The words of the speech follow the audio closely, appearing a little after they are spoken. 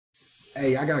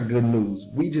Hey, I got good news.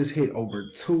 We just hit over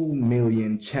 2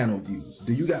 million channel views.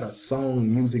 Do you got a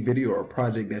song, music video, or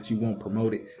project that you want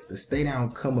promoted? The Stay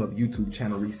Down Come Up YouTube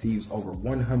channel receives over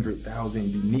 100,000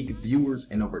 unique viewers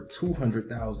and over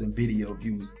 200,000 video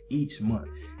views each month.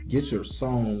 Get your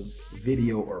song,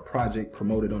 video, or project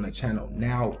promoted on the channel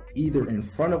now, either in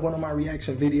front of one of my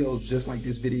reaction videos, just like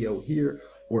this video here,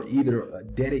 or either a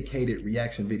dedicated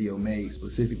reaction video made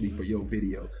specifically for your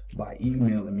video by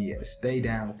emailing me at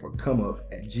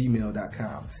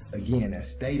staydownforcomeup@gmail.com. Again,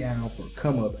 that's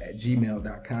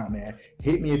staydownforcomeup@gmail.com, man.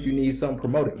 Hit me if you need something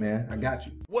promoted, man. I got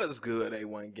you. What's good,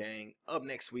 A1 gang? Up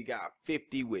next, we got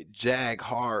 50 with Jag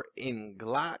Har in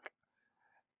Glock.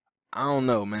 I don't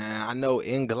know, man. I know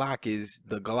in Glock is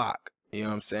the Glock. You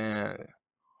know what I'm saying?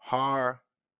 Har.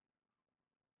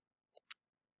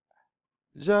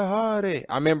 Jag Har. I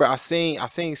remember I seen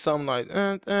something like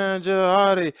Jag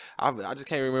Har. I just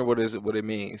can't remember what it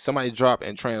means. Somebody drop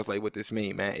and translate what this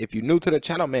means, man. If you're new to the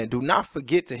channel, man, do not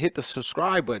forget to hit the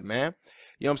subscribe button, man.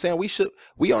 You know what I'm saying?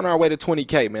 We on our way to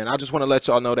 20K, man. I just want to let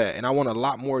y'all know that, and I want a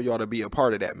lot more of y'all to be a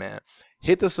part of that, man.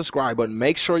 Hit the subscribe button.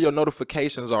 Make sure your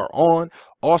notifications are on.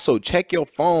 Also, check your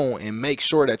phone and make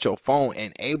sure that your phone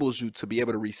enables you to be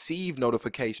able to receive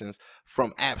notifications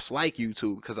from apps like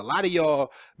YouTube. Because a lot of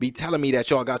y'all be telling me that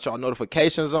y'all got y'all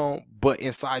notifications on, but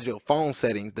inside your phone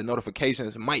settings, the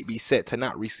notifications might be set to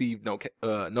not receive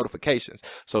notifications.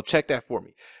 So check that for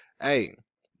me. Hey,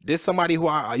 this somebody who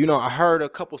I heard a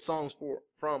couple songs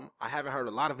from. I haven't heard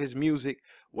a lot of his music.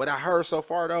 What I heard so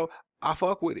far, though, I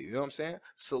fuck with it. You know what I'm saying?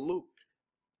 Salute.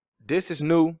 This is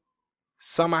new.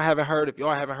 Some I haven't heard. If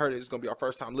y'all haven't heard it, it's gonna be our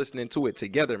first time listening to it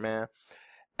together, man.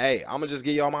 Hey, I'm gonna just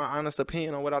give y'all my honest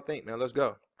opinion on what I think, man. Let's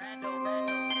go.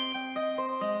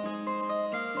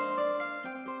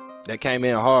 That came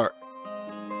in hard.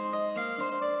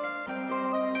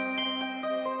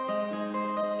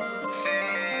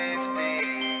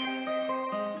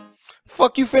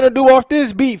 Fuck you finna do off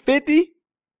this beat, 50?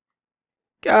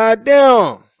 God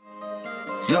damn.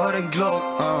 Jag har en Glock,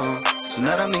 så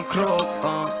nära min kropp,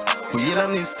 hon gillar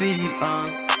min stil,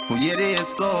 hon ger det en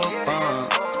stopp,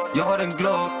 Jag har en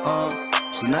Glock,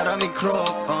 så nära min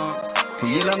kropp,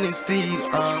 hon gillar min stil,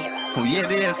 hon ger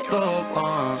det en stopp,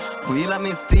 hon gillar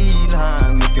min stil,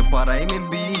 mycket para i min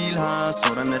bil,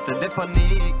 sådana nätter det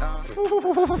panik,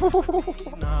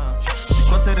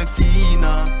 Psykos är det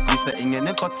fina, visar ingen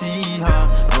empati,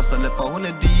 rosa läppar hon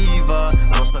är diva,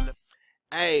 rosa läppar.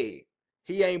 Hey,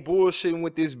 he ain't bullshitting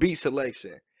with this beat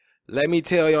selection. Let me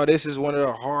tell y'all, this is one of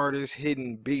the hardest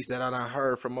hidden beats that I done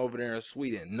heard from over there in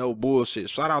Sweden. No bullshit.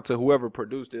 Shout out to whoever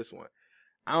produced this one.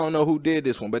 I don't know who did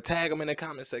this one, but tag them in the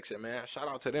comment section, man. Shout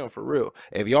out to them for real.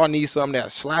 If y'all need something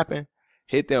that's slapping,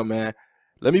 hit them, man.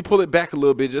 Let me pull it back a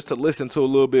little bit just to listen to a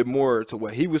little bit more to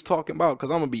what he was talking about,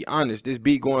 because I'm going to be honest, this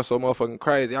beat going so motherfucking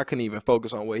crazy, I couldn't even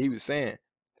focus on what he was saying.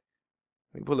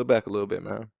 Let me pull it back a little bit,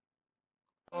 man.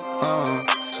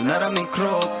 Så nära min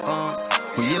kropp,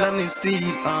 hon gillar min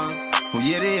stil, hon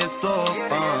ger det en stopp,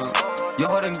 Jag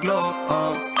har en Glock,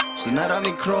 så nära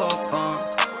min kropp,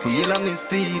 hon gillar min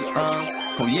stil,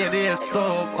 hon ger det en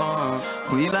stopp,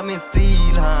 hon gillar min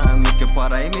stil, mycket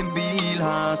para i min bil,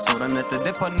 sådana nätter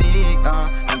det panik,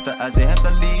 hämta Azzy, hämta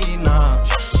lina,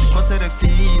 psykos är det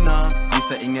fina,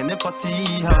 visar ingen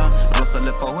empati, rosa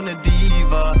läppar hon är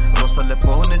diva, rosa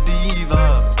läppar hon är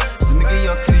diva, så mycket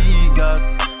jag krigat,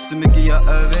 så mycket jag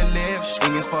överlevt,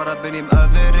 ingen fara Benim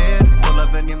över er, kolla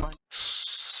Benim.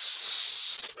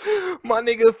 My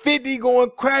nigga 50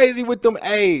 going crazy with them.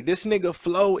 Hey, this nigga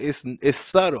flow is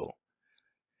subtle.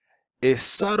 It's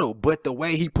subtle, but the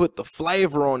way he put the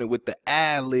flavor on it with the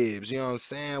ad-libs, you know what I'm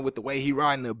saying? With the way he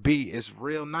riding the beat, it's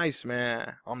real nice,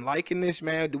 man. I'm liking this,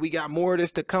 man. Do we got more of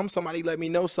this to come? Somebody let me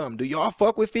know something. Do y'all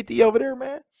fuck with 50 over there,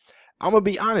 man? I'm gonna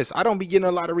be honest, I don't be getting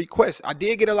a lot of requests. I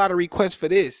did get a lot of requests for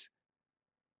this,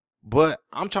 but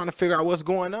I'm trying to figure out what's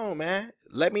going on, man.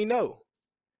 Let me know.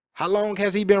 How long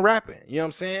has he been rapping? You know what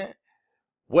I'm saying?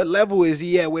 What level is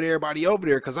he at with everybody over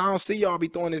there? Because I don't see y'all be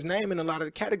throwing his name in a lot of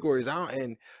the categories.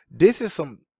 And this is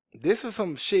some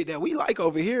shit that we like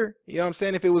over here. You know what I'm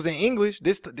saying? If it was in English,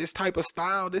 this type of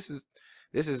style, this is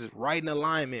right in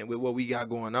alignment with what we got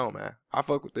going on, man. I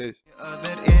fuck with this.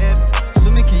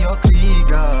 Så mycket jag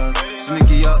krigar, så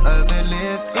mycket jag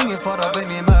överlevt, ingen fara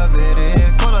Benim över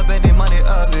er, kolla Benim man är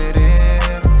över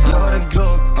er. Jag har en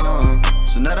Glock,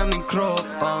 så nära min kropp,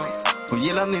 hon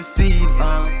gillar min stil,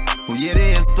 hon ger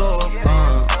det en stopp,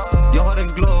 Jag har en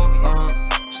Glock,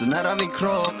 så nära min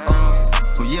kropp,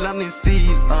 hon gillar min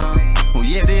stil, hon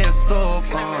ger det en stopp,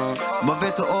 vad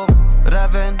vet du om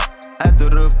räven?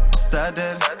 Äter upp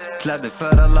städer, kläder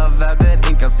för alla väder,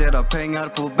 inkasserar pengar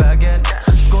på vägen.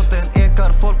 Skotten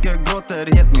ekar, folket gråter.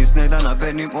 sneddarna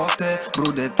Benny åkte.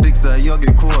 Broder trixa, jag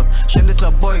är kåt.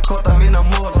 Kändisar bojkottar mina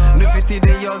mål. Nu för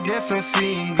tiden jag är för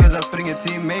fin. Guzzar springer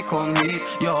till mig, kom hit.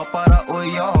 Jag har para och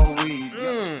jag har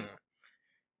weed.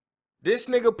 This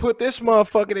nigga put this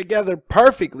motherfucker together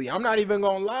perfectly. I'm not even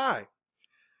gonna lie.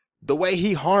 The way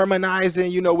he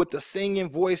harmonizing, you know, with the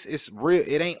singing voice, it's real.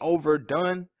 It ain't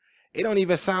overdone. It don't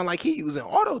even sound like he using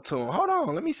auto-tune. Hold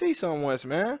on, let me see some once,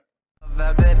 man.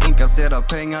 Väder, inkassera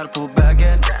pengar på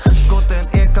vägen. Skotten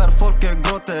ekar, folket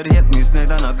gråter. Helt ny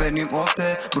sneddarna Benny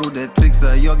åkte. Broder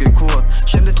trixa, jag är kåt.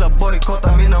 Kändisar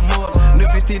bojkottar mina mål. Nu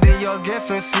för tiden jag är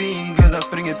för fin. Guzzar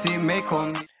springer till mig,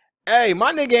 kom. Hey,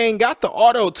 my nigga ain't got the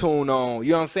auto-tune on.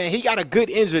 You know what I'm saying? He got a good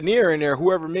engineer in there.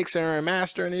 Whoever mixing and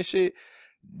mastering this shit.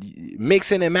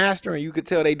 Mixing and mastering, you could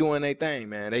tell they doing their thing,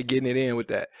 man. They getting it in with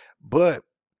that. But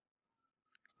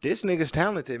this nigga's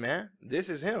talented, man. This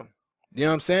is him. You know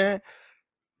what I'm saying?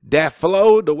 That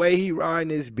flow, the way he riding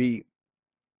this beat.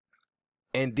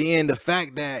 And then the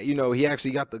fact that, you know, he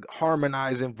actually got the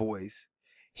harmonizing voice.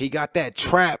 He got that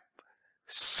trap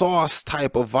sauce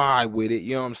type of vibe with it.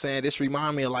 You know what I'm saying? This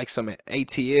remind me of like some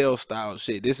ATL style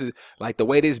shit. This is like the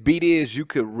way this beat is, you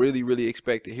could really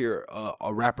expect to hear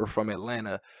a rapper from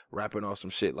Atlanta rapping on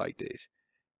some shit like this.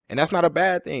 And that's not a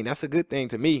bad thing. That's a good thing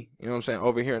to me. You know what I'm saying?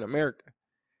 Over here in America.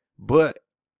 But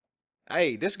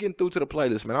hey, this getting through to the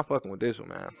playlist, man. I'm fucking with this one,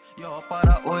 man. Jag har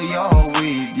para och jag har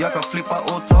weed. Jag kan flippa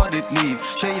och ta ditt liv.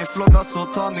 Tjejer frågar så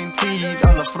ta min tid.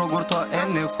 Alla frågor tar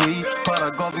energi. Para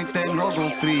gav inte någon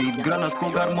frid. Gröna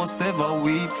skogar måste vara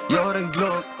weed. Jag har en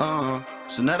Glock,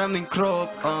 så nära min kropp,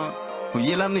 Hon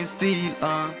gillar min stil,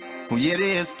 Hon ger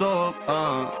det ett stopp,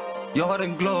 Jag har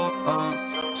en Glock,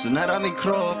 så nära min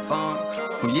kropp,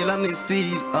 Hon gillar min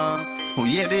stil, Hon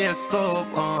ger det ett stopp,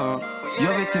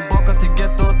 Jag vill tillbaka till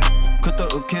ghettot. Kutta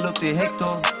upp kilo till hekto.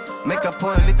 Mecka på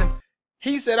en liten.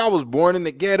 He said I was born in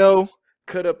the ghetto,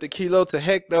 cut up the kilo to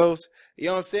hectos. You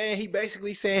know what I'm saying? He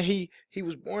basically saying he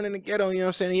was born in the ghetto, you know what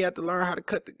I'm saying? He had to learn how to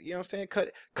cut the, you know what I'm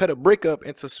saying? Cut a brick up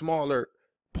into smaller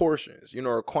portions, you know,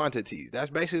 or quantities.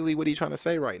 That's basically what he's trying to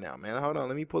say right now, man. Hold on,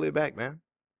 let me pull it back, man.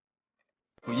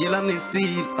 Hon gillar min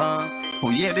stil,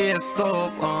 Hon ger det ett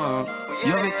stopp,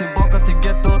 Jag vill tillbaka till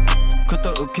ghettot. Kutta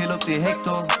upp kilo till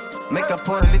hekto. Mecka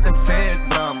på en liten fet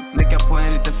bram. Mecka på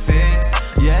en liten fet.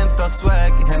 Jag hämtar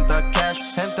swag, hämtar cash.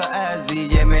 Hämtar ass,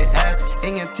 ge mig ass.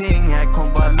 Ingenting här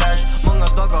kom bara lash. Många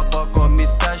dagar bakom min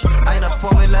stash. Aina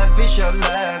på mig lär vi kör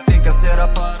laugh. Inkassera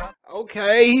para.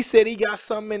 Okay, he said he got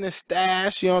something in the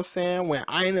stash, you know what I'm saying? When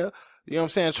Aina, you know what I'm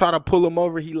saying, try to pull him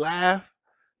over, he laugh.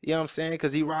 You know what I'm saying?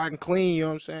 Because he riding clean, you know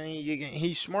what I'm saying?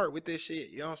 He's smart with this shit,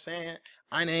 you know what I'm saying?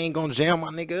 Aina ain't gonna jam my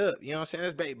nigga up, you know what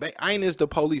I'm saying? That's Aina's the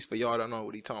police for y'all don't know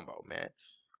what he talking about, man.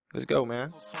 Let's go,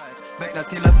 man. Väckna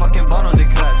till en fucking barn om det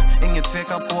krävs. Ingen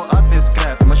tvekan på att det är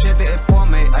skräp. Machete är på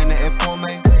mig, Aina är på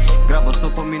mig. Grabbar står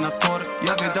på mina tår.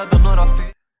 Jag vill döda några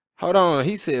fel. Hold on,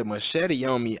 he said machete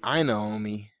on me, Aina on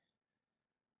me.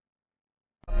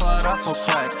 Para på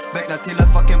crack. Väckna till en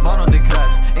fucking barn om det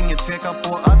krävs. Ingen tvekan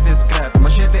på att det är skräp.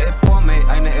 Machete är på mig,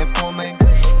 Aina är på mig.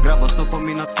 Grabbar står på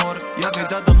mina tår. Jag vill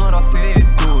döda några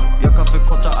fetor. Jag kan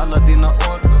förkorta alla dina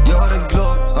år. Jag har en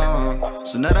Glock,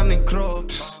 så nära min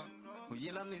kropp. Hon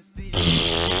gillar min stil.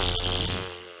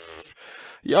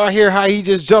 Y'all hear how he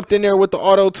just jumped in there with the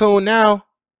auto-tune now?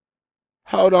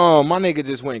 Hold on, my nigga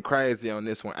just went crazy on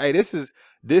this one. Hey,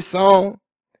 this song,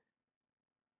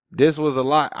 this was a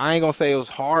lot. I ain't gonna say it was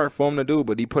hard for him to do,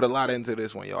 but he put a lot into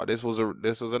this one, y'all. This was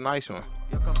a nice one.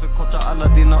 Jag kan förkorta alla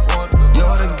dina år. Jag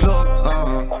har en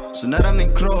Glock, så nära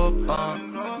min kropp,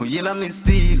 Hon gillar min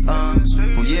stil,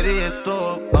 Hon ger det ett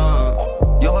stopp,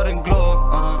 Jag har en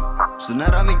Glock, så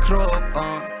nära min kropp,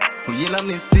 Hon gillar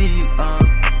min stil,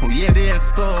 Hon ger det ett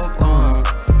stopp,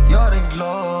 Jag har en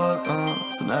Glock,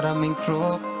 så nära min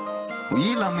kropp. Hon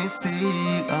gillar min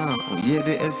stil, Hon ger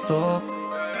det ett stopp.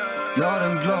 Jag har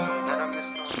en Glock.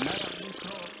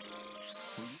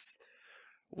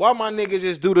 Why my nigga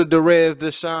just do the Derez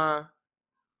Deshaun?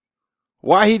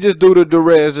 Why he just do the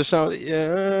Derez Deshaun?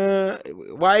 Yeah.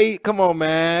 Why he, come on,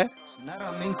 man.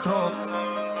 Nära min kropp.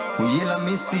 Hon gillar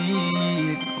min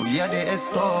stil. Hon ger det ett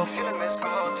stopp.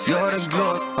 Jag har en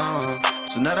Glock,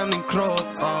 så nära min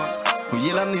kropp, Hon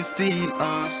gillar min stil,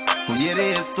 Hon ger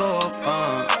det ett stopp,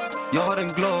 Jag har en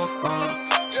Glock,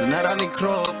 så nära min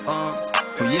kropp,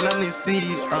 Hon gillar min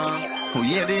stil, Hon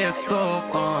ger det ett stopp,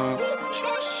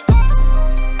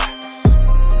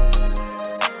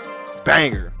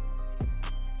 Banger.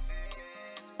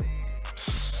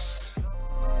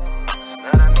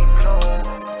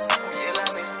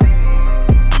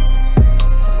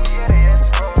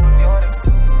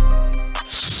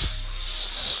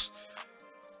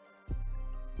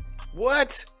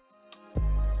 What?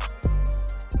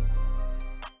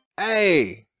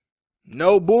 Hey,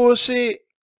 no bullshit.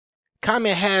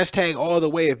 Comment hashtag all the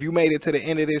way if you made it to the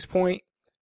end of this point.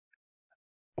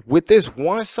 With this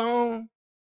one song,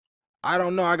 I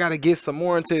don't know. I got to get some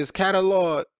more into his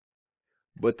catalog.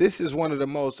 But this is one of the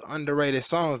most underrated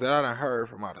songs that I done heard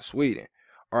from out of Sweden.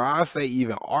 Or I'll say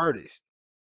even artists.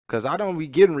 Because I don't be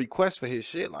getting requests for his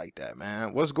shit like that,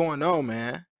 man. What's going on,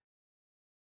 man?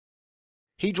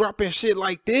 He dropping shit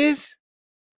like this?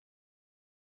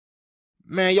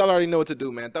 Man, y'all already know what to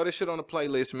do, man. Throw this shit on the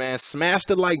playlist, man. Smash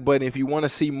the like button if you want to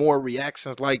see more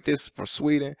reactions like this from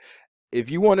Sweden. If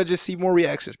you want to just see more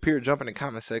reactions, period, jump in the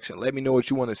comment section. Let me know what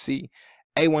you want to see.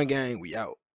 A1 Gang, we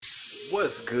out.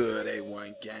 What's good,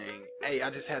 A1 Gang? Hey,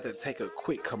 I just had to take a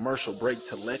quick commercial break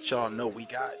to let y'all know we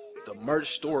got the merch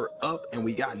store up and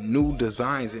we got new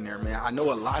designs in there, man. I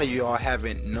know a lot of y'all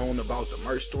haven't known about the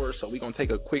merch store, so we're gonna take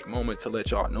a quick moment to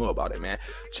let y'all know about it, man.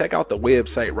 Check out the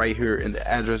website right here in the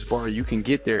address bar. You can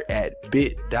get there at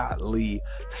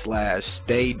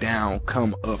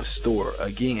bit.ly/staydowncomeupstore.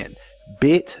 Again,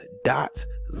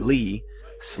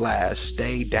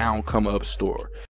 bit.ly/staydowncomeupstore.